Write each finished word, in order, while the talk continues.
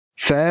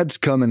Fads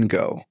come and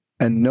go,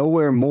 and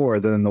nowhere more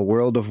than in the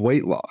world of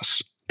weight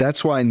loss.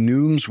 That's why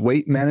Noom's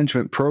weight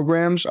management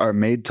programs are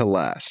made to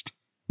last.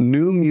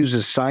 Noom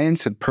uses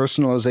science and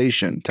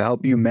personalization to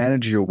help you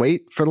manage your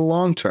weight for the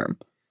long term.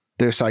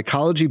 Their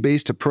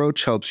psychology-based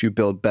approach helps you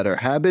build better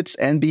habits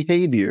and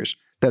behaviors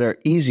that are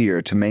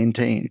easier to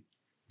maintain.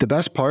 The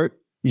best part?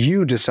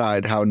 You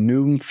decide how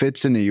Noom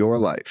fits into your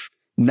life,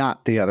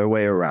 not the other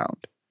way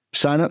around.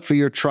 Sign up for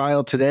your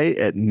trial today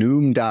at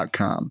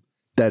Noom.com.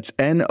 That's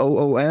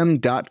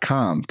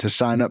Noom.com to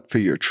sign up for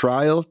your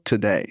trial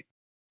today.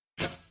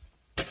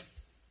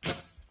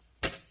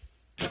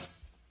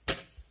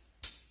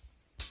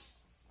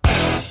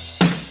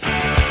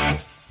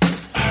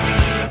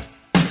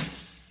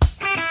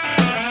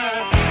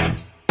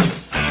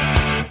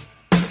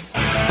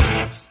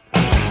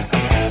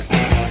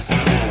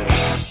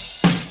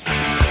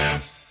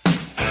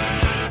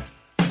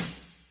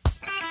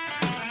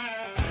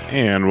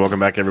 And welcome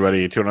back,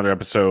 everybody, to another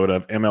episode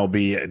of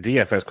MLB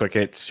DFS Quick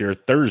Hits, your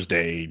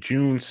Thursday,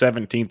 June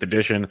 17th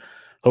edition.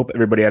 Hope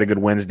everybody had a good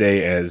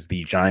Wednesday as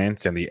the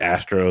Giants and the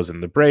Astros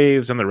and the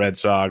Braves and the Red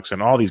Sox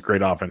and all these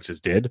great offenses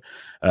did.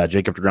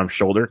 Jacob deGrom's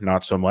shoulder,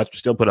 not so much, but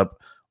still put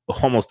up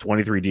almost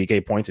 23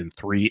 DK points in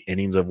 3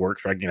 innings of work,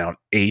 striking out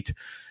 8.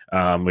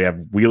 We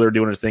have Wheeler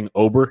doing his thing.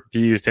 Ober, if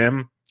you used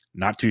him,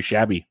 not too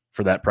shabby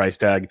for that price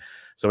tag.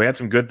 So we had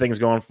some good things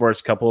going for us,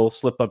 a couple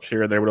slip-ups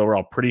here and there, but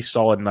overall pretty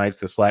solid nights.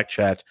 The Slack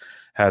chat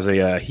has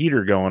a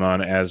heater going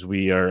on as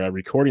we are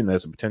recording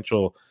this, a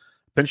potential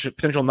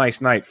nice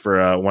night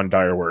for one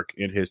Dyer work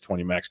in his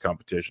 20 max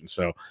competition.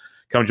 So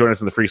come join us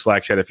in the free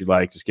Slack chat if you'd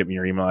like. Just give me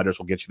your email address.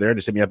 We'll get you there.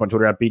 Just hit me up on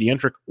Twitter at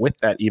BDentric with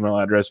that email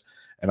address,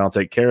 and I'll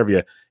take care of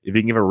you. If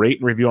you can give a rate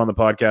and review on the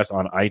podcast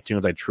on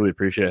iTunes, I truly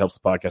appreciate it. It helps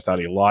the podcast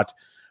out a lot.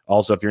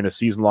 Also, if you're in a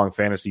season-long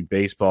fantasy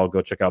baseball,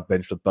 go check out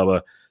Bench with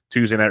Bubba.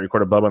 Tuesday night,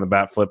 recorded Bubba on the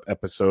Bat Flip,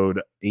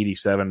 episode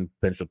 87.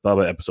 Bench with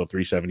Bubba, episode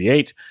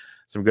 378.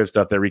 Some good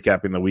stuff there,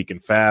 recapping the week in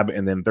Fab.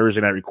 And then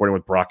Thursday night, recording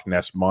with Brock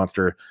Ness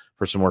Monster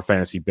for some more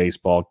fantasy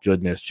baseball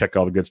goodness. Check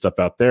all the good stuff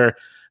out there.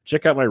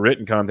 Check out my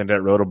written content at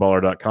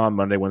rotoballer.com.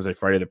 Monday, Wednesday,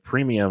 Friday, the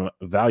premium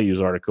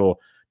values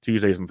article.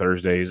 Tuesdays and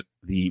Thursdays,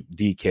 the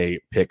DK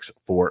picks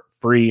for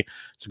free.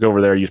 So go over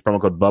there, use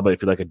promo code BUBBA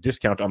if you'd like a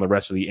discount on the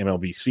rest of the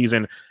MLB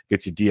season.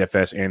 Gets you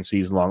DFS and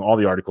season long, all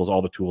the articles,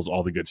 all the tools,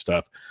 all the good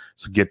stuff.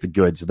 So get the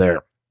goods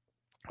there.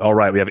 All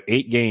right, we have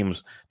 8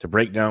 games to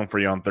break down for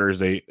you on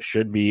Thursday.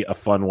 Should be a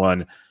fun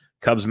one.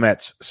 Cubs,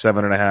 Mets,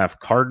 7.5.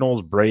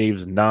 Cardinals,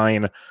 Braves,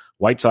 9.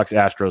 White Sox,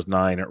 Astros,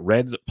 9.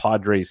 Reds,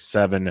 Padres,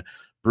 7.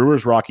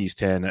 Brewers, Rockies,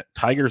 10.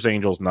 Tigers,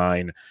 Angels,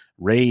 9.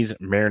 Rays,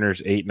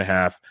 Mariners,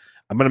 8.5.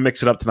 I'm going to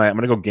mix it up tonight. I'm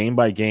going to go game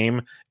by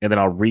game, and then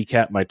I'll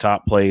recap my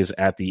top plays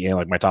at the end,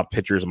 like my top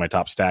pitchers and my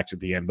top stacks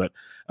at the end. But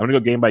I'm going to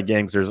go game by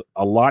game because there's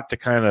a lot to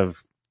kind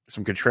of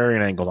some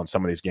contrarian angles on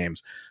some of these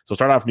games. So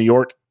start off New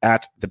York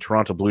at the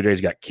Toronto Blue Jays.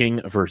 You got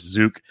King versus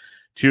Zook.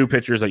 2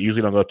 pitchers that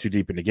usually don't go too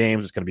deep into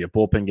games. It's going to be a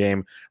bullpen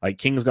game. Like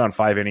King's gone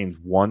 5 innings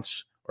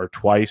once or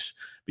twice,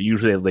 but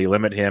usually they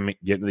limit him,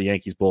 get into the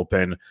Yankees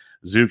bullpen.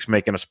 Zook's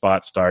making a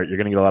spot start. You're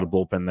going to get a lot of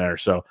bullpen there.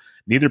 So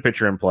neither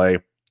pitcher in play.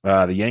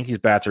 The Yankees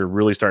bats are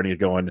really starting to get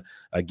going.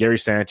 Gary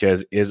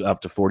Sanchez is up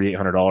to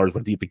 $4,800.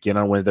 Went deep again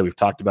on Wednesday. We've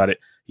talked about it.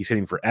 He's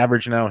hitting for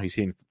average now. He's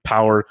hitting for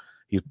power.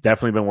 He's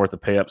definitely been worth a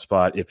pay-up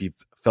spot if you've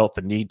felt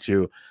the need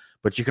to.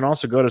 But you can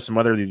also go to some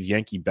other of these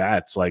Yankee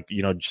bats. Like,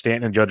 you know,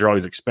 Stanton and Judge are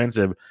always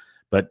expensive.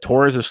 But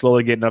Torres is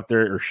slowly getting up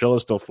there.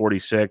 Urshela's still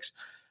 46.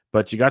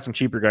 But you got some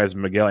cheaper guys,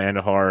 Miguel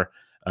Andujar,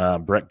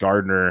 Brett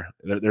Gardner.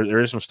 There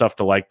is some stuff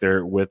to like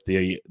there with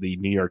the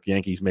New York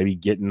Yankees. Maybe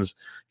Gittins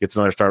gets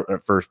another start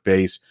at first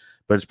base.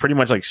 But it's pretty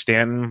much like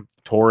Stanton,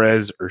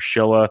 Torres,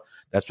 Urshela.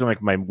 That's been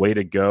like my way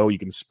to go. You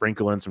can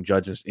sprinkle in some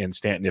Judges in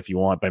Stanton if you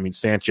want. But I mean,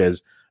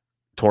 Sanchez,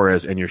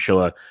 Torres, and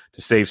Urshela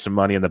to save some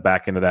money in the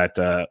back end of that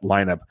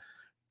lineup.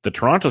 The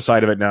Toronto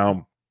side of it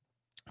now,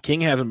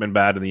 King hasn't been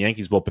bad, and the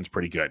Yankees bullpen's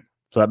pretty good.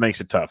 So that makes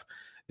it tough.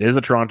 It is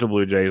the Toronto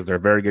Blue Jays. They're a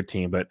very good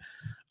team. But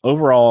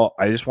overall,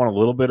 I just want a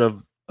little bit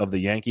of the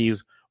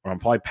Yankees, or I'm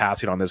probably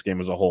passing on this game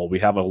as a whole. We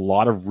have a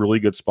lot of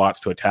really good spots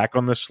to attack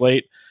on this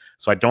slate.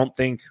 So I don't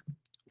think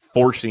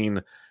forcing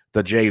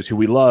the Jays, who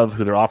we love,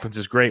 who their offense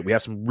is great. We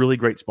have some really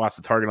great spots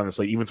to target on this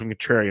slate, even some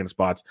contrarian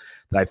spots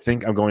that I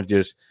think I'm going to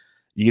just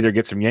either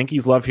get some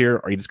Yankees love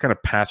here or you just kind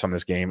of pass on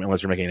this game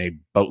unless you're making a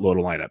boatload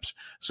of lineups.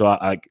 So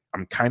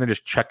I'm kind of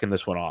just checking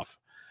this one off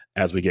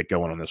as we get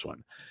going on this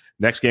one.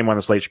 Next game on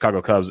the slate,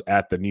 Chicago Cubs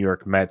at the New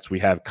York Mets. We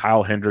have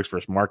Kyle Hendricks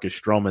versus Marcus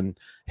Stroman.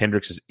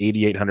 Hendricks is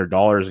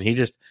 $8,800, and he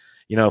just,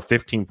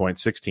 15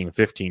 points, 16,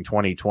 15,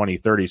 20, 20,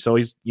 30. So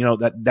he's,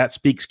 that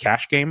speaks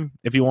cash game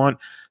if you want.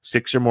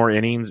 6 or more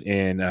innings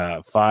in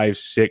 5,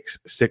 6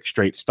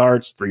 straight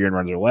starts, 3 earned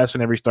runs or less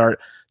in every start.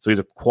 So he's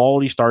a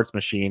quality starts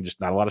machine, just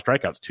not a lot of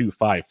strikeouts. 2,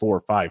 5,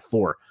 4, 5,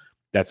 4.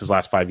 That's his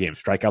last 5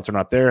 games. Strikeouts are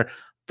not there,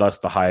 thus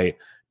the high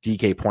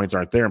DK points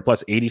aren't there. And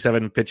plus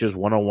 87 pitches,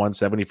 101,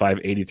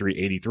 75, 83,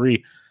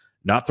 83.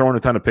 Not throwing a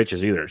ton of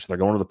pitches either. So they're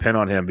going to the pin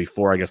on him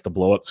before, I guess, the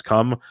blow-ups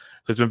come.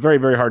 So it's been very,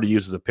 very hard to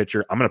use as a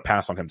pitcher. I'm going to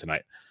pass on him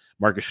tonight.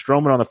 Marcus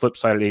Stroman on the flip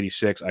side at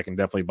 86, I can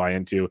definitely buy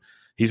into.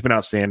 He's been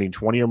outstanding,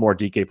 20 or more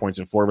DK points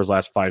in 4 of his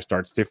last 5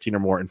 starts, 15 or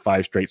more in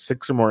 5 straight,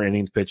 6 or more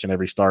innings pitched in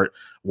every start,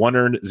 1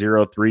 earned,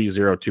 0-3,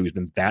 0-2. He's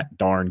been that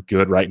darn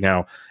good right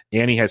now,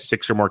 and he has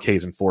 6 or more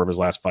Ks in 4 of his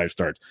last 5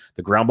 starts.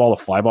 The ground ball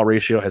to fly ball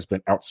ratio has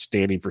been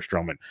outstanding for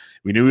Stroman.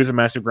 We knew he was a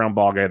massive ground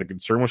ball guy. The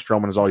concern with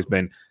Stroman has always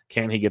been,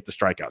 can he get the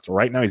strikeouts?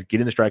 Right now, he's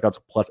getting the strikeouts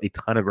plus a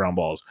ton of ground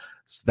balls.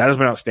 So that has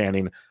been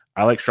outstanding.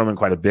 I like Stroman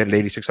quite a bit at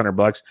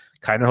 $8,600.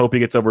 Kind of hope he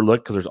gets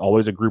overlooked because there's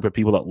always a group of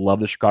people that love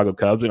the Chicago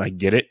Cubs, and I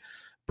get it.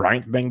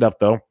 Bryant's banged up,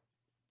 though.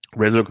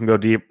 Rizzo can go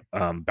deep.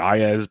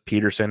 Baez,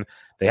 Peterson,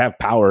 they have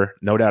power,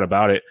 no doubt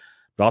about it.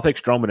 But I'll take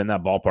Stroman in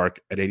that ballpark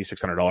at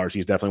 $8,600.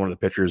 He's definitely one of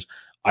the pitchers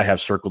I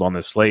have circled on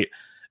this slate.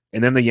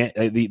 And then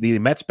the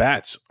Mets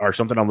bats are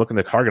something I'm looking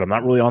to target. I'm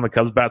not really on the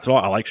Cubs bats at all.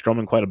 I like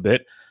Stroman quite a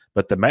bit.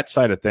 But the Mets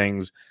side of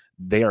things,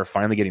 they are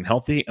finally getting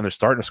healthy, and they're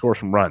starting to score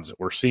some runs.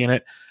 We're seeing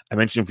it. I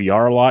mentioned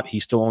VR a lot.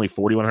 He's still only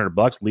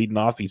 $4,100 leading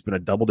off. He's been a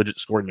double-digit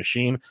scoring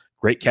machine.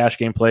 Great cash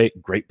game play.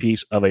 Great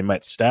piece of a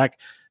Mets stack.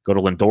 Go to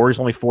Lindor. He's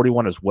only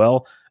 41 as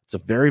well. It's a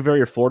very,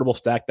 very affordable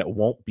stack that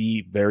won't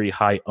be very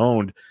high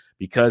owned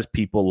because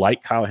people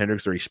like Kyle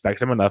Hendricks. They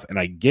respect him enough, and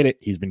I get it.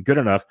 He's been good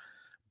enough.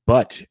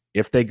 But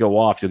if they go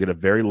off, you'll get a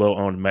very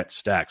low-owned Mets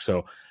stack.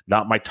 So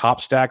not my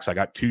top stacks. I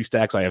got 2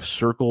 stacks I have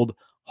circled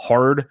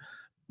hard,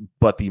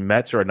 but the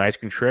Mets are a nice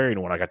contrarian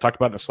one. Like I talked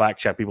about in the Slack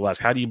chat, people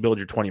ask, how do you build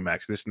your 20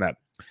 max, this and that?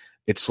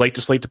 It's slate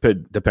to slate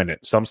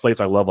dependent. Some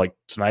slates I love, like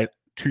tonight,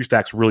 2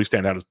 stacks really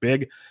stand out as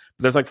big,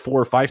 but there's like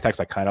 4 or 5 stacks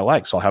I kind of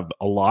like. So I'll have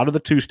a lot of the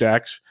 2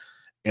 stacks,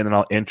 and then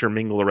I'll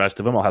intermingle the rest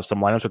of them. I'll have some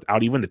lineups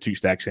without even the 2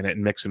 stacks in it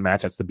and mix and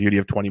match. That's the beauty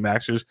of 20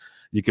 maxers.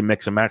 You can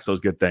mix and match those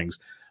good things.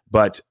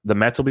 But the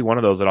Mets will be one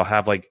of those that I'll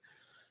have like,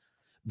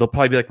 they'll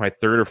probably be like my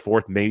 3rd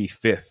or 4th, maybe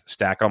 5th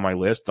stack on my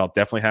list. I'll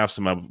definitely have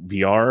some of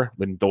VR,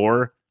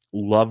 Lindor.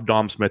 Love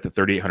Dom Smith at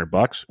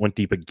 $3,800. Went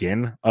deep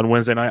again on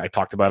Wednesday night. I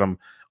talked about him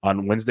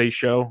on Wednesday's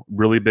show.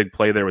 Really big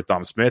play there with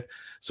Dom Smith.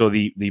 So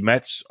the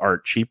Mets are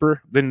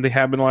cheaper than they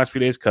have been the last few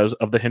days because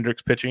of the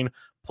Hendricks pitching.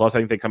 Plus, I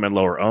think they come in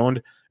lower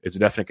owned. It's a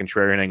definite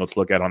contrarian angle to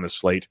look at on this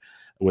slate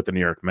with the New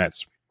York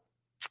Mets.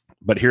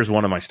 But here's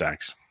one of my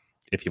stacks.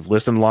 If you've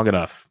listened long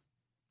enough,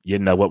 you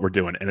know what we're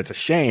doing. And it's a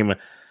shame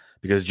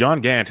because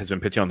John Gant has been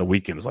pitching on the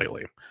weekends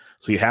lately.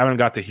 So you haven't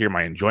got to hear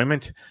my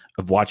enjoyment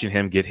of watching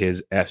him get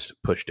his S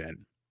pushed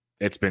in.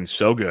 It's been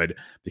so good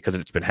because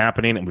it's been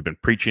happening and we've been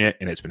preaching it,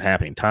 and it's been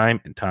happening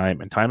time and time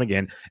and time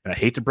again. And I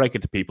hate to break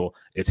it to people.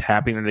 It's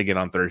happening again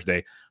on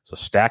Thursday. So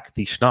stack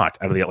the snot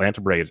out of the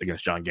Atlanta Braves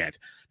against John Gant.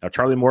 Now,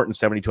 Charlie Morton,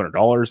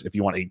 $7,200. If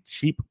you want a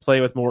cheap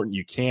play with Morton,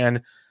 you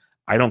can.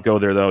 I don't go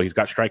there, though. He's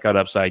got strikeout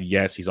upside.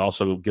 Yes, he's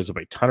also gives up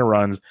a ton of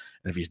runs.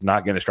 And if he's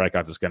not getting the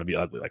strikeouts, it's going to be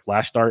ugly. Like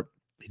last start,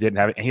 he didn't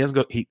have it. And he doesn't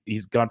go.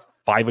 He's gone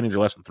 5 innings or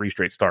less than 3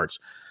 straight starts.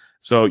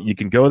 So you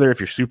can go there if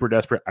you're super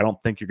desperate. I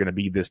don't think you're going to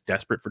be this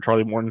desperate for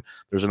Charlie Morton.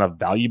 There's enough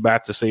value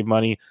bats to save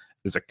money.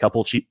 There's a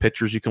couple cheap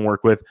pitchers you can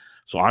work with.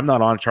 So I'm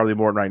not on Charlie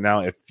Morton right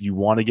now. If you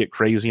want to get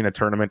crazy in a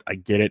tournament, I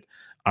get it.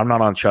 I'm not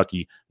on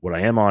Chucky. What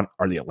I am on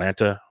are the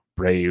Atlanta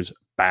Braves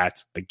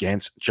bats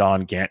against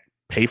John Gant.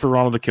 Pay for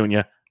Ronald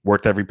Acuna,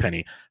 worth every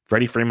penny.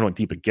 Freddie Freeman went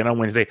deep again on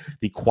Wednesday.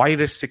 The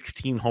quietest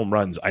 16 home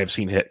runs I have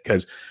seen hit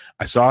because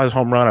I saw his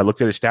home run. I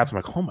looked at his stats. I'm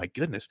like, oh, my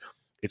goodness.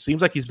 It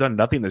seems like he's done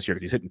nothing this year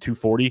because he's hitting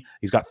 240.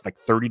 He's got like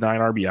 39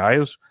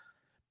 RBIs,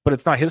 but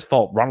it's not his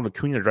fault. Ronald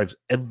Acuna drives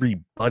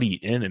everybody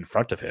in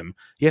front of him.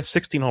 He has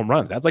 16 home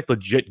runs. That's like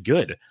legit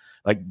good.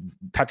 Like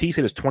Tatis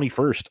hit his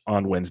 21st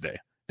on Wednesday,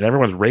 and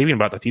everyone's raving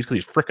about Tatis because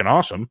he's freaking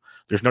awesome.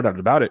 There's no doubt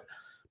about it.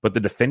 But the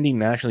defending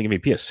National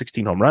League MVP has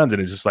 16 home runs,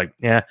 and it's just like,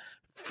 yeah,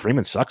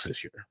 Freeman sucks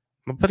this year.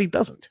 But he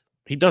doesn't.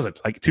 He doesn't.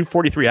 Like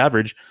 243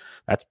 average,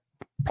 that's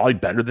probably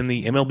better than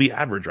the MLB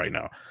average right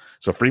now.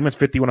 So Freeman's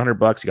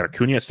 $5,100. You got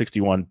Acuna at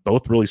 61,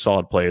 both really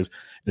solid plays.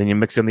 And then you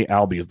mix in the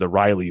Albies, the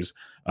Rileys,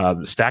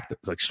 the stack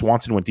that's like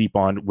Swanson went deep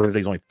on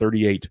Wednesday's only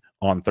 38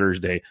 on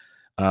Thursday.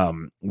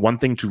 One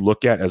thing to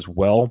look at as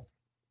well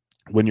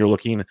when you're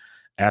looking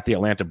at the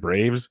Atlanta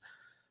Braves,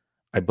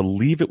 I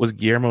believe it was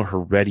Guillermo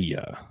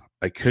Heredia.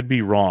 I could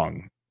be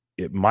wrong.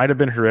 It might have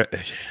been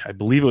Heredia. I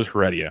believe it was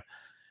Heredia.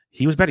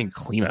 He was betting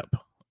cleanup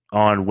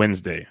on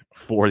Wednesday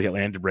for the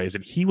Atlanta Braves,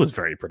 and he was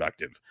very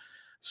productive.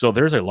 So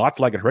there's a lot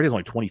to like. Heredia's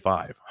only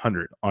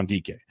 2,500 on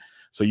DK.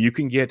 So you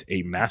can get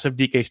a massive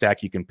DK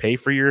stack. You can pay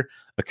for your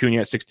Acuna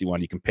at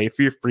 61. You can pay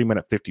for your Freeman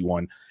at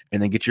 51,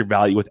 and then get your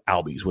value with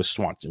Albies, with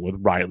Swanson, with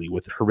Riley,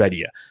 with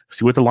Heredia.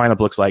 See what the lineup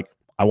looks like.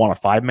 I want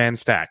a 5-man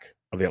stack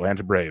of the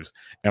Atlanta Braves,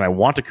 and I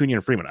want Acuna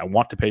and Freeman. I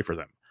want to pay for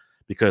them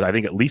because I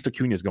think at least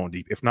Acuna is going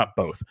deep, if not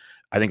both.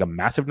 I think a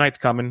massive night's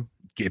coming.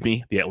 Give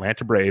me the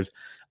Atlanta Braves.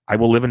 I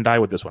will live and die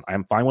with this one.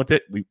 I'm fine with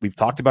it. We've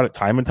talked about it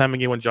time and time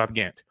again with John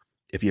Gant.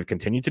 If you've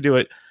continued to do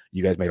it,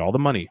 you guys made all the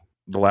money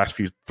the last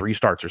 3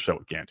 starts or so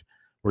with Gant.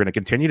 We're going to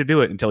continue to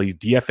do it until he's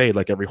DFA'd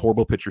like every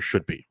horrible pitcher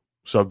should be.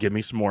 So give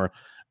me some more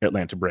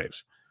Atlanta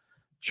Braves.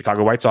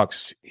 Chicago White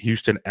Sox,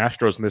 Houston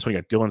Astros in this one.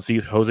 You got Dylan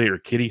Cease, Jose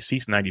Urquidy,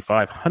 Cease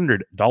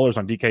 $9,500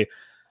 on DK.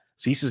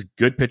 Cease is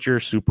good pitcher,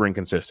 super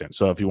inconsistent.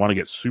 So if you want to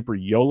get super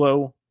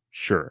YOLO,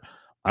 sure.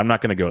 I'm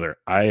not going to go there.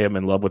 I am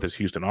in love with this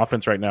Houston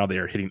offense right now. They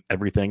are hitting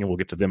everything, and we'll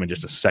get to them in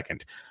just a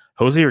second.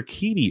 Jose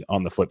Urquidy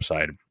on the flip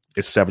side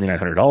is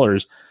 $7,900,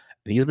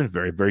 and he has been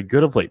very, very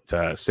good of late.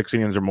 6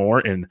 innings or more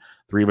in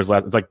 3 of his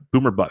last. It's like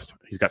boom or bust.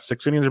 He's got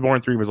 6 innings or more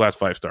in 3 of his last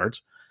 5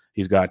 starts.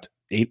 He's got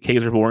 8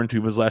 Ks or more in 2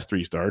 of his last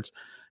 3 starts.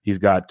 He's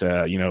got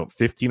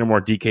 15 or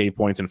more DK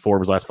points in 4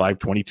 of his last 5,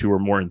 22 or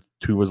more in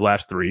 2 of his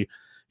last 3.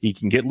 He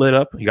can get lit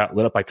up. He got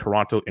lit up by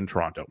Toronto in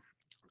Toronto.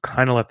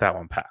 Kind of let that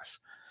one pass.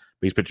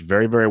 But he's pitched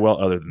very, very well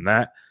other than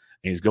that.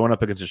 And he's going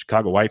up against the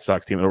Chicago White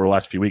Sox team over the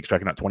last few weeks,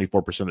 striking out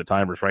 24% of the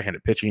time versus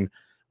right-handed pitching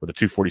with a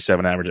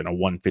 247 average and a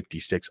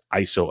 156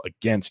 ISO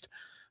against.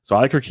 So I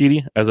like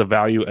Urquidy as a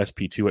value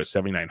SP2 at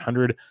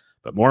 7,900.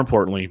 But more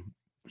importantly,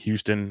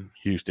 Houston.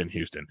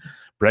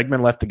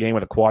 Bregman left the game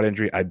with a quad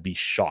injury. I'd be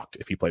shocked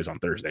if he plays on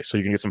Thursday. So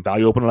you can get some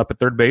value opening up at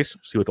third base,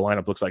 see what the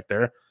lineup looks like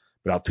there.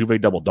 But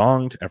Altuve double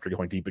donged after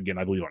going deep again,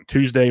 I believe, on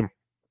Tuesday.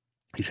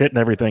 He's hitting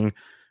everything.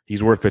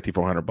 He's worth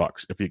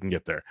 $5,400 if you can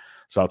get there.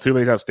 So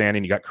Altuve's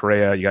outstanding. You got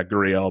Correa, you got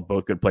Gurriel,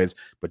 both good plays.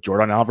 But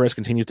Jordan Alvarez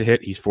continues to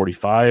hit. He's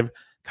 45.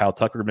 Kyle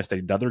Tucker missed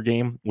another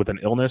game with an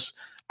illness.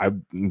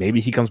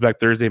 Maybe he comes back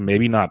Thursday,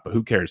 maybe not, but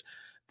who cares?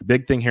 The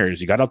big thing here is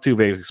you got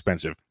Altuve is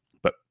expensive,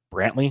 but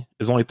Brantley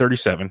is only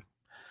 37.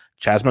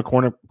 Chas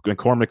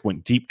McCormick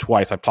went deep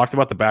twice. I've talked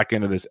about the back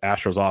end of this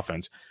Astros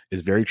offense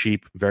is very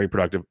cheap, very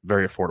productive,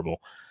 very affordable.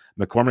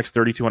 McCormick's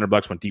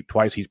 $3,200 went deep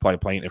twice. He's probably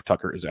playing if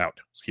Tucker is out.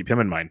 So keep him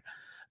in mind.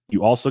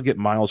 You also get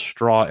Miles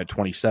Straw at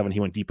 27. He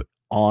went deep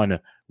on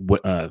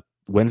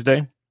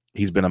Wednesday.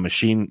 He's been a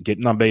machine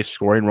getting on base,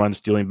 scoring runs,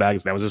 stealing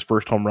bags. That was his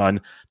first home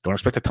run. Don't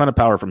expect a ton of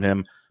power from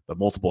him, but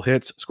multiple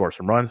hits, score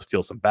some runs,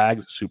 steal some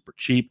bags, super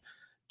cheap,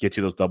 get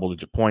you those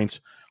double-digit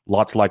points.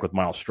 Lots to like with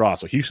Miles Straw.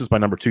 So Houston's my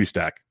number 2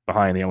 stack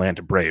behind the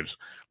Atlanta Braves.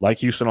 Like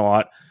Houston a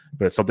lot,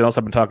 but it's something else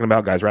I've been talking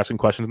about. Guys are asking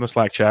questions in the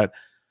Slack chat.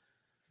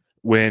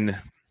 When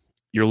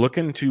you're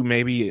looking to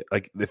maybe,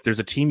 like, if there's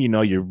a team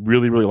you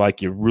really, really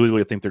like, you really,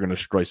 really think they're going to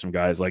destroy some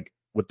guys. Like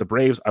with the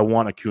Braves, I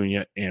want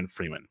Acuna and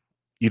Freeman.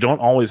 You don't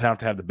always have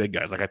to have the big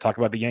guys. Like I talk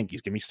about the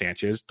Yankees. Give me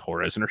Sanchez,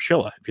 Torres, and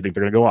Urshela if you think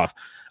they're going to go off.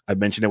 I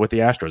mentioned it with the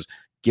Astros.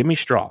 Give me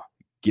Straw.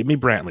 Give me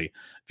Brantley.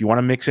 If you want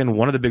to mix in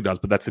one of the big dogs,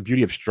 but that's the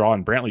beauty of Straw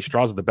and Brantley.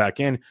 Straw's at the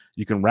back end.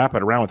 You can wrap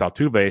it around with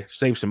Altuve,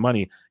 save some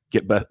money,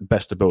 get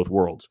best of both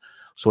worlds.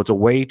 So it's a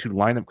way to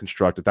lineup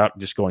construct without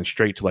just going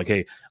straight to like,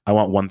 hey, I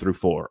want 1 through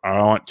 4, or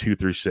I want 2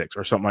 through 6,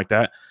 or something like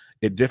that.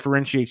 It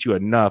differentiates you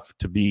enough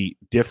to be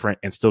different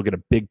and still get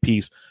a big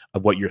piece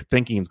of what you're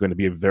thinking is going to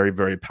be a very,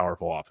 very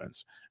powerful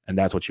offense. And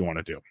that's what you want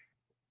to do.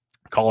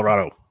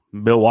 Colorado,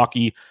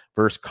 Milwaukee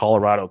versus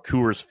Colorado,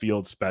 Coors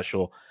Field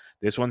special.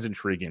 This one's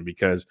intriguing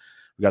because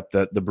we got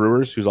the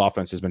Brewers, whose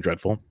offense has been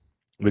dreadful.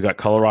 We got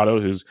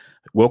Colorado, who's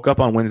woke up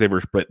on Wednesday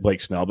versus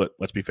Blake Snell, but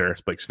let's be fair,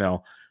 it's Blake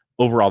Snell.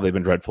 Overall, they've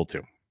been dreadful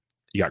too.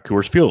 You got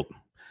Coors Field.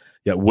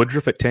 You got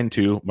Woodruff at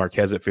 10-2,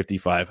 Marquez at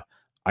 55.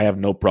 I have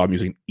no problem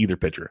using either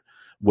pitcher.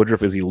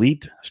 Woodruff is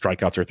elite.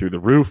 Strikeouts are through the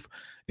roof.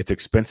 It's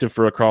expensive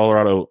for a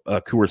Colorado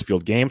Coors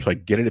Field game, so I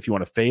get it if you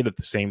want to fade. At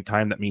the same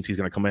time, that means he's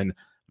going to come in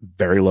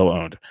very low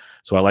owned.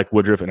 So I like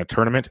Woodruff in a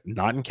tournament,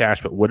 not in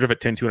cash, but Woodruff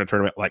at 10-2 in a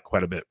tournament, like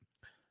quite a bit.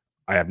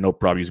 I have no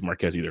problem using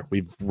Marquez either.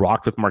 We've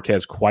rocked with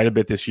Marquez quite a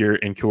bit this year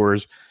in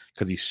Coors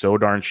because he's so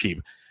darn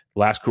cheap.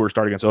 Last Coors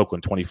start against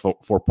Oakland,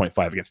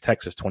 24.5. Against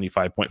Texas,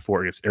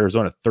 25.4. Against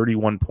Arizona,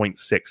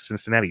 31.6.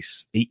 Cincinnati,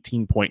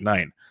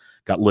 18.9.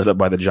 Got lit up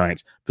by the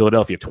Giants.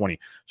 Philadelphia, 20.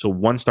 So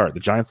one start. The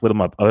Giants lit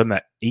them up. Other than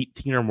that,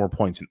 18 or more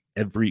points in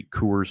every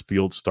Coors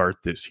Field start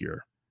this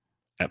year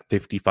at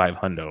 55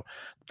 hundo.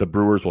 The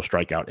Brewers will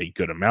strike out a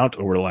good amount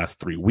over the last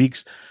 3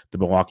 weeks. The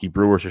Milwaukee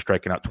Brewers are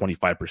striking out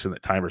 25% of the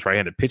time versus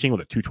right-handed pitching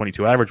with a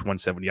 222 average,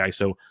 170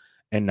 ISO,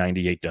 and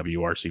 98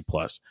 WRC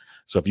plus.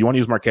 So if you want to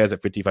use Marquez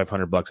at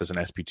 $5,500 as an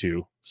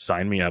SP2,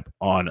 sign me up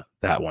on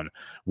that one.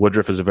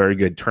 Woodruff is a very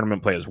good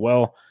tournament play as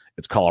well.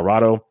 It's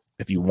Colorado.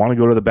 If you want to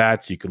go to the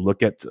bats, you can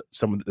look at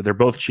they're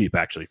both cheap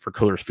actually for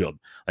Coors Field.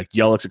 Like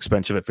Yellick's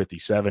expensive at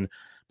 57,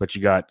 but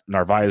you got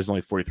Narvaez is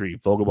only 43,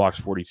 Vogelbach's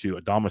 42,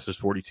 Adames is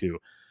 42.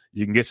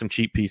 You can get some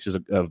cheap pieces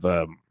of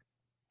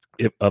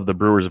the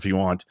Brewers if you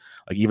want.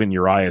 Like even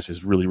Urias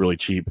is really, really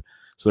cheap.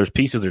 So there's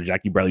pieces there.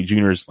 Jackie Bradley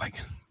Jr.'s like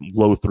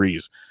low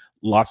 3s.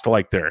 Lots to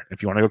like there.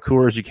 If you want to go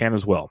Coors, you can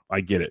as well. I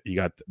get it. You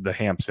got the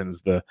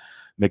Hampsons, the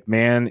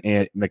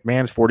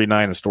McMahon's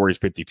 49 and Story's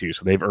 52,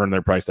 so they've earned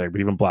their price tag, but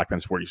even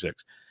Blackman's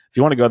 46. If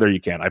you want to go there, you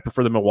can. I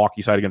prefer the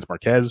Milwaukee side against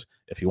Marquez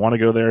if you want to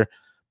go there.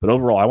 But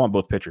overall, I want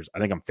both pitchers. I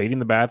think I'm fading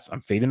the bats.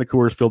 I'm fading the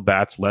Coors Field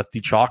bats. Let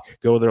the chalk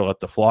go there. Let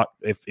the flop.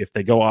 If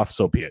they go off,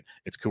 so be it.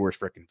 It's Coors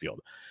frickin' Field.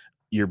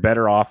 You're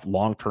better off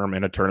long-term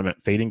in a tournament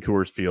fading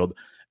Coors Field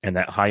and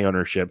that high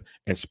ownership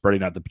and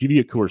spreading out. The beauty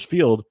of Coors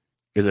Field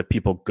is if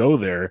people go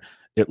there,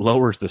 it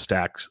lowers the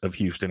stacks of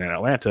Houston and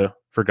Atlanta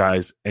for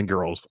guys and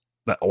girls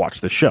that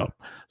watch the show.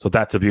 So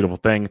that's a beautiful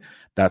thing.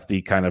 That's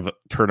the kind of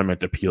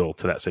tournament appeal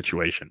to that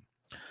situation.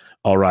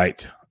 All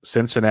right,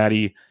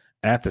 Cincinnati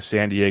at the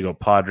San Diego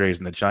Padres,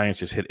 and the Giants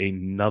just hit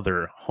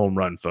another home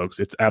run, folks.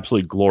 It's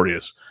absolutely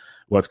glorious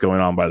what's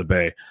going on by the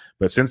Bay.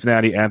 But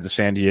Cincinnati and the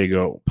San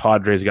Diego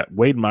Padres, you got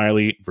Wade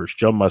Miley versus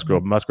Joe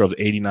Musgrove. Musgrove's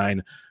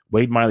 89,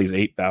 Wade Miley's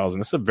 8,000.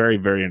 This is a very,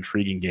 very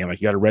intriguing game. Like,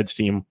 you got a Reds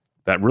team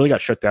that really got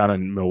shut down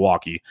in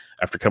Milwaukee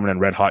after coming in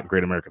red hot in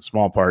Great American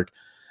Small Park.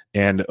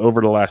 And over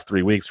the last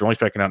 3 weeks, they're only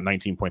striking out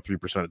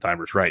 19.3% of the time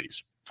versus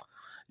righties.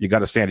 You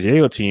got a San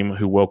Diego team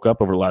who woke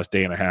up over the last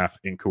day and a half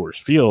in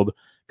Coors Field.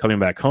 Coming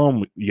back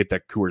home, you get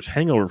that Coors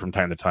hangover from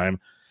time to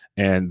time.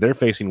 And they're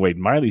facing Wade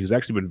Miley, who's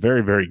actually been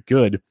very, very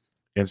good.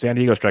 And San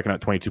Diego striking out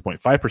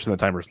 22.5% of the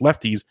time versus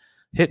lefties,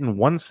 hitting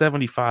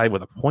 175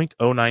 with a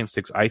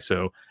 .096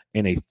 ISO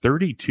and a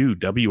 32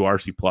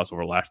 WRC plus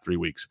over the last 3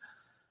 weeks.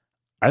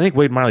 I think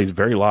Wade Miley is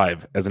very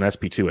live as an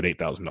SP2 at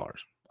 $8,000.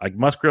 Like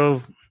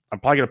Musgrove, I'm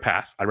probably going to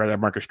pass. I'd rather have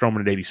Marcus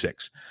Stroman at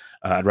 86.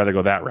 I'd rather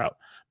go that route.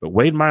 But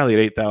Wade Miley at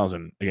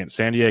 8,000 against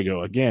San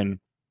Diego, again,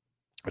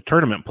 a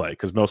tournament play,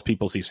 because most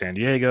people see San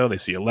Diego, they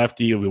see a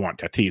lefty. We want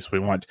Tatis, we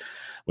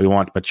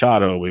want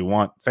Machado, we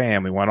want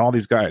Pham, we want all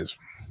these guys.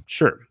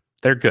 Sure,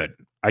 they're good.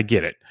 I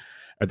get it.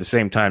 At the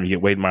same time, you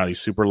get Wade Miley,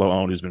 super low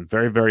owned, who's been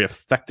very, very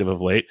effective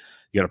of late.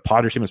 You got a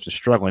Padres team that's been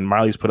struggling.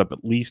 Miley's put up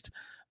at least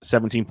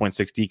 17.6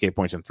 DK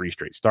points in 3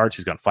 straight starts.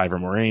 He's got 5 or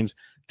more innings,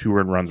 2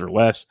 earned runs or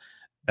less,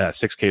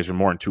 6 Ks or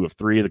more in 2 of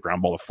 3. The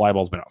ground ball to fly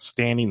ball has been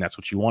outstanding. That's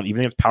what you want.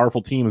 Even against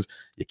powerful teams,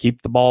 you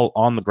keep the ball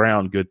on the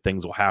ground, good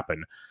things will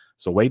happen.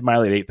 So Wade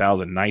Miley at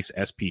 8,000, nice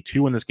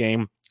SP2 in this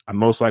game. I'm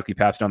most likely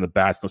passing on the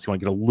bats unless you want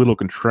to get a little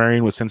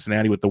contrarian with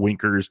Cincinnati with the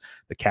Winkers,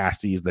 the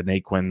Casties, the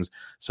Naquins,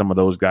 some of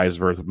those guys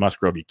versus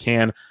Musgrove. You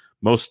can.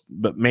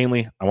 But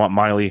mainly, I want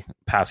Miley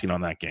passing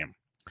on that game.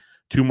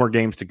 2 more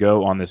games to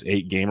go on this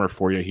 8-gamer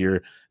for you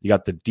here. You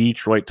got the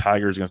Detroit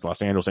Tigers against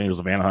Los Angeles Angels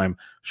of Anaheim.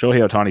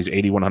 Shohei Ohtani's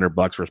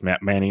 $8,100 versus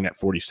Matt Manning at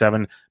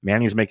 47.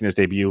 Manning's making his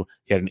debut.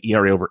 He had an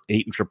ERA over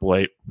 8 in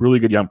AAA. Really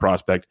good young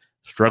prospect.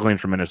 Struggling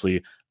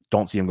tremendously.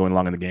 Don't see him going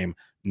long in the game.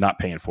 Not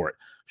paying for it.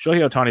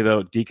 Shohei Ohtani,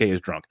 though, DK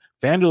is drunk.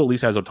 FanDuel at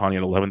least has Ohtani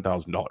at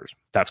 $11,000.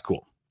 That's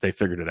cool. They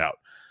figured it out.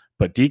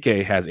 But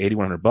DK has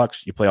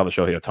 $8,100. You play all the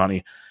Shohei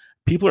Ohtani.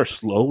 People are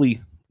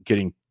slowly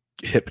getting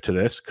hip to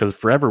this because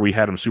forever we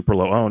had him super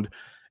low owned,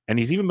 and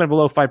he's even been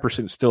below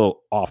 5%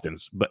 still often,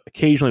 but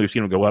occasionally we've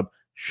seen him go up.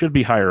 Should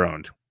be higher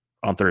owned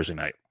on Thursday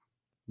night.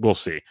 We'll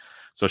see.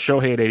 So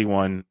Shohei at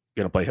 81,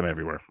 going to play him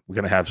everywhere. We're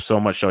going to have so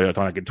much Shohei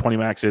Ohtani. Get 20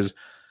 maxes.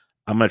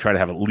 I'm going to try to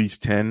have at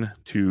least 10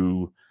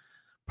 to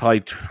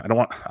probably,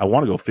 I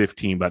want to go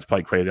 15, but that's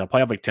probably crazy. I'll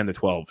probably have like 10 to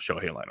 12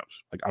 Shohei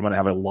lineups. Like, I'm going to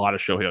have a lot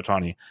of Shohei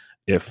Ohtani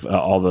if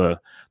all the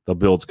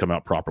builds come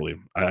out properly.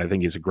 I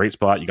think he's a great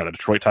spot. You got a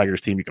Detroit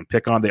Tigers team you can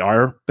pick on. They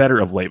are better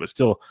of late, but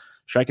still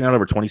striking out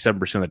over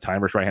 27% of the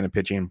time versus right-handed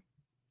pitching,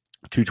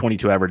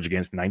 222 average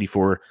against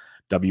 94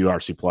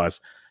 WRC plus.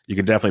 You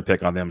can definitely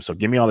pick on them. So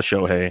give me all the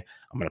Shohei.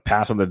 I'm going to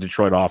pass on the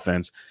Detroit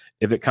offense.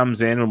 If it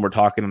comes in when we're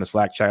talking in the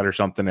Slack chat or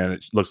something and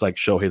it looks like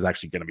Shohei is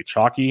actually going to be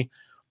chalky,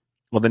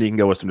 well, then you can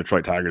go with some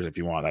Detroit Tigers if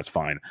you want. That's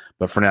fine.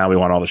 But for now, we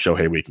want all the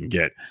Shohei we can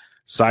get.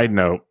 Side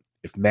note,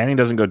 if Manning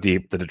doesn't go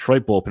deep, the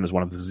Detroit bullpen is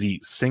one of the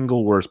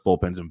single worst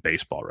bullpens in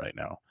baseball right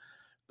now.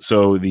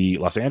 So the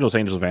Los Angeles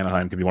Angels of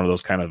Anaheim can be one of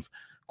those kind of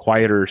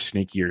quieter,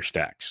 sneakier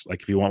stacks.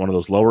 Like if you want one of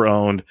those lower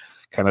owned,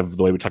 kind of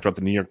the way we talked about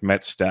the New York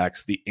Mets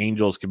stacks, the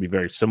Angels could be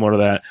very similar to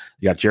that.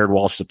 You got Jared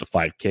Walsh up to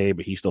 5K,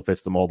 but he still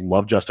fits the mold.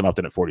 Love Justin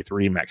Upton at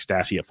 43, Max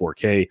Stassi at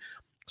 4K.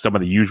 Some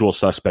of the usual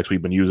suspects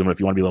we've been using, but if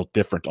you want to be a little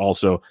different,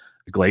 also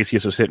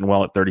Iglesias is hitting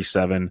well at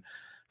 37.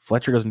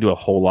 Fletcher doesn't do a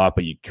whole lot,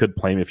 but you could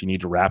play him if you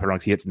need to wrap it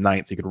around. He hits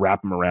 9th, so you could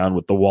wrap him around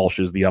with the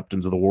Walshes, the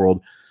Uptons of the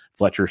world.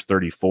 Fletcher's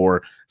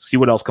 34. See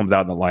what else comes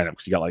out in the lineup,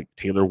 because you got like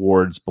Taylor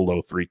Ward's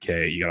below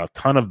 3K. You got a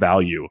ton of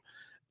value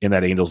in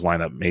that Angels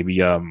lineup.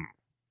 Maybe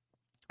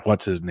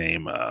what's his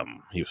name?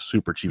 He was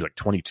super cheap, like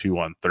 22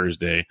 on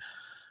Thursday.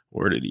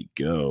 Where did he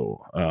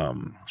go?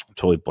 I'm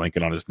totally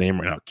blanking on his name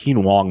right now.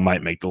 Keen Wong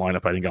might make the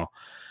lineup. I think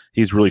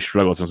he's really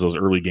struggled since those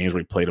early games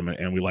where he played him,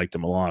 and we liked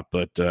him a lot.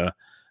 But I'm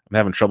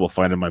having trouble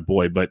finding my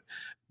boy. But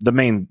the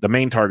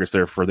main targets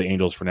there for the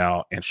Angels for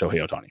now and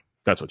Shohei Ohtani.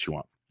 That's what you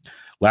want.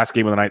 Last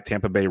game of the night,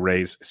 Tampa Bay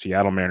Rays,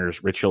 Seattle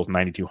Mariners, Rich Hill's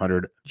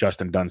 9,200,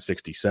 Justin Dunn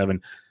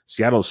 67.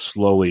 Seattle's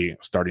slowly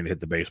starting to hit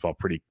the baseball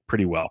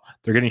pretty well.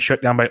 They're getting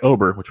shut down by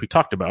Ober, which we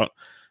talked about,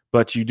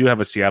 but you do have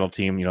a Seattle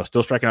team,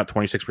 still striking out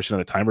 26% of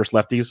the time versus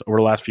lefties over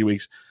the last few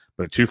weeks,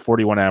 but a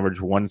 241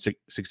 average,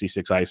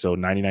 166 ISO,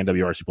 99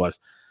 WRC plus.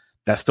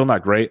 That's still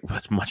not great, but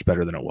it's much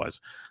better than it was.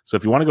 So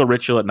if you want to go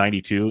Rich Hill at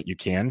 92, you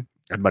can.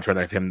 I'd much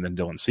rather have him than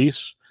Dylan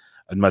Cease.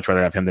 I'd much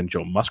rather have him than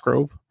Joe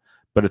Musgrove.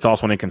 But it's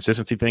also an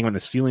inconsistency thing when the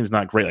ceiling's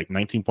not great, like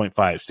 19.5,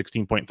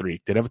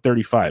 16.3. Did have a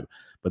 35,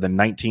 but then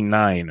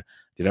 19.9.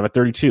 Did have a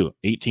 32,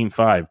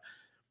 18.5.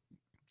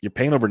 You're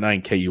paying over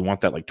 9K. You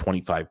want that like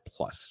 25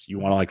 plus. You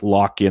want to like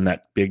lock in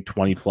that big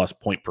 20 plus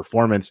point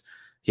performance.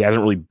 He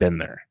hasn't really been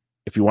there.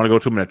 If you want to go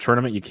to him in a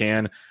tournament, you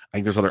can. I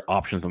think there's other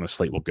options on the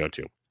slate we'll go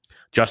to.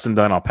 Justin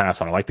Dunn, I'll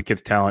pass on. I like the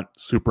kid's talent.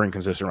 Super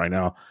inconsistent right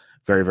now.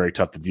 Very, very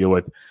tough to deal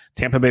with.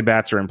 Tampa Bay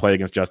bats are in play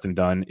against Justin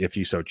Dunn if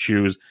you so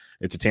choose.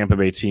 It's a Tampa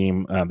Bay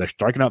team. They're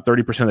striking out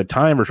 30% of the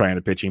time for trying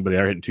to pitching, but they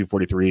are hitting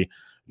 243,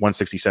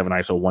 167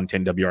 ISO,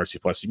 110 WRC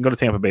plus. You can go to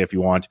Tampa Bay if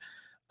you want.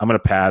 I'm going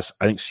to pass.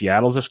 I think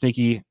Seattle's a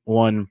sneaky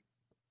one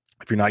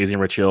if you're not using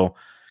Rich Hill,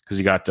 because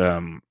you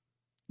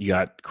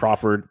got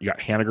Crawford, you got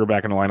Haniger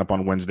back in the lineup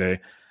on Wednesday,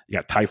 you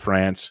got Ty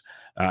France.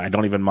 I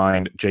don't even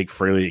mind Jake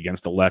Fraley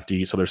against the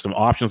lefty. So there's some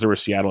options there with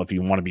Seattle. If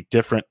you want to be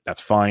different,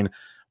 that's fine.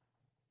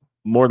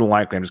 More than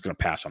likely, I'm just going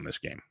to pass on this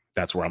game.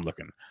 That's where I'm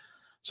looking.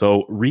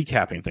 So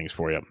recapping things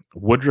for you,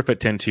 Woodruff at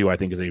 10-2, I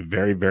think is a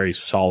very, very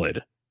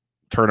solid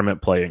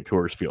tournament play in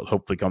Coors Field.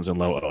 Hopefully comes in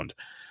low owned.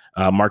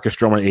 Marcus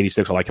Stroman at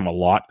 86, I like him a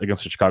lot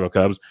against the Chicago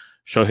Cubs.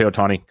 Shohei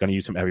Ohtani, going to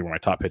use him everywhere. My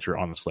top pitcher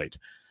on the slate.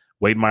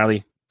 Wade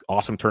Miley,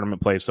 awesome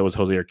tournament play. So is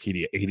Jose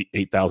Urquidy at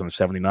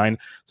 8,079.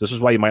 So this is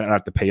why you might not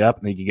have to pay up,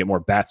 and then you can get more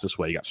bats this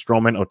way. You got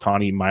Stroman,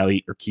 Ohtani,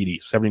 Miley,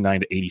 Urquidy,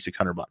 79 to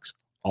 8,600 bucks,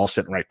 all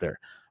sitting right there.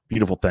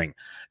 Beautiful thing.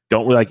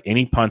 Don't really like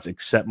any punts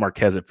except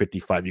Marquez at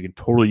 55. You can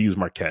totally use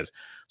Marquez.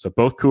 So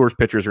both Coors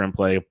pitchers are in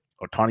play.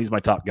 Ohtani's my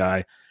top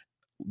guy.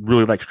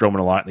 Really like Stroman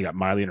a lot. They got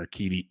Miley and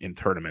Urquidy in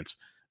tournaments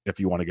if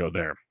you want to go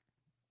there.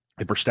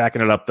 If we're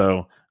stacking it up,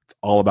 though, it's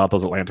all about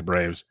those Atlanta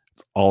Braves.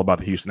 It's all about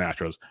the Houston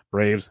Astros.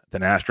 Braves,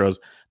 then Astros.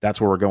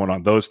 That's where we're going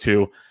on those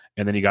two.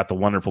 And then you got the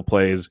wonderful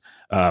plays.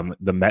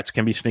 The Mets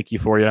can be sneaky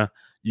for you.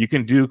 You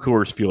can do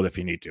Coors Field if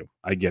you need to.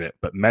 I get it.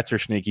 But Mets are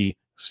sneaky.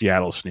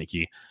 Seattle's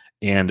sneaky.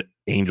 And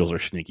Angels are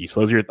sneaky.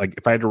 So those are, like,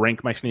 if I had to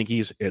rank my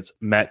sneakies, it's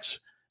Mets,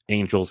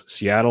 Angels,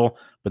 Seattle.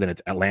 But then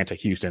it's Atlanta,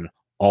 Houston,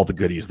 all the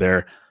goodies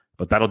there.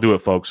 But that'll do it,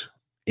 folks.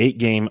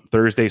 8-game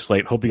Thursday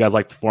slate. Hope you guys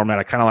like the format.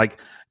 I kind of like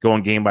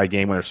going game by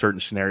game when there's certain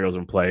scenarios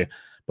in play.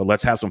 But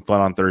let's have some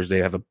fun on Thursday.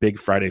 Have a big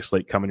Friday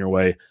slate coming your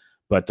way.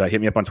 But hit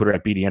me up on Twitter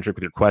at BDentric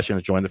with your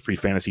questions. Join the free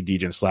Fantasy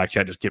DJ Slack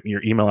chat. Just give me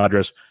your email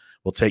address.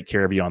 We'll take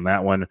care of you on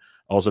that one.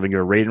 Also, if you can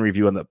get a rate and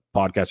review on the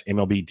podcast,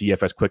 MLB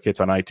DFS Quick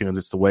Hits on iTunes.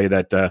 It's the way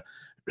that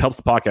helps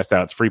the podcast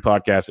out. It's a free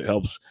podcast. It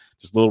helps.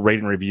 Just a little rate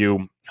and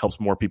review helps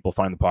more people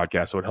find the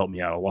podcast. So it helped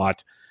me out a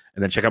lot.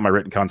 And then check out my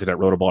written content at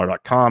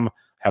rotoballer.com.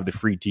 Have the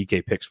free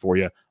DK picks for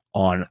you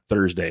on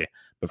Thursday.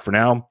 But for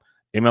now,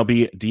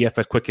 MLB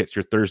DFS Quick Hits,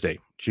 your Thursday,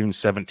 June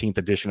 17th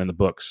edition in the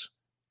books.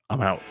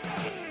 I'm out.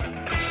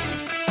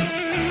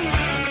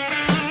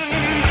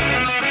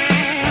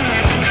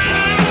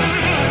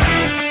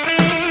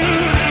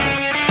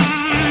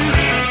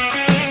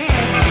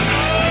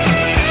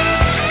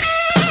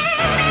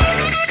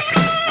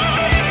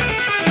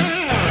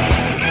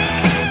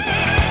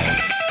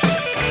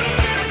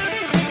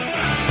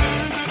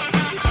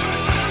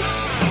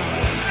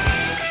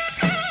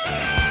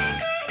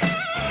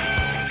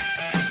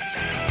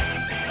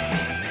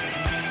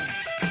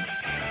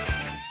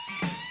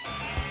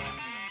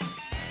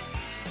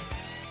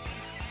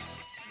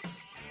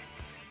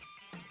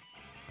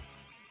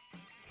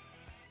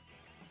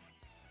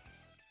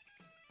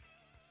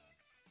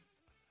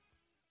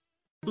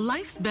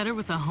 Life's better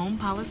with a home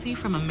policy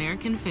from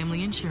American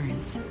Family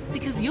Insurance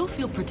because you'll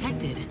feel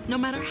protected no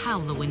matter how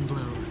the wind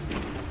blows.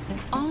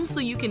 All so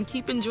you can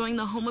keep enjoying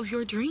the home of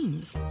your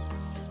dreams.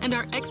 And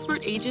our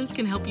expert agents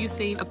can help you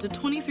save up to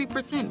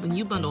 23% when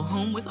you bundle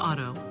home with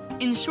auto.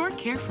 Insure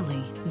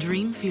carefully,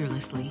 dream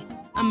fearlessly.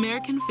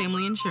 American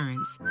Family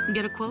Insurance.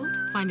 Get a quote?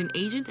 Find an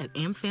agent at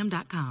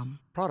amfam.com.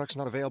 Products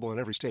not available in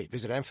every state.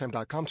 Visit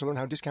amfam.com to learn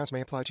how discounts may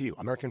apply to you.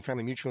 American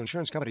Family Mutual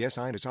Insurance Company,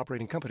 SI and its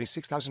operating company,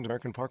 6000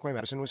 American Parkway,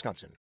 Madison, Wisconsin.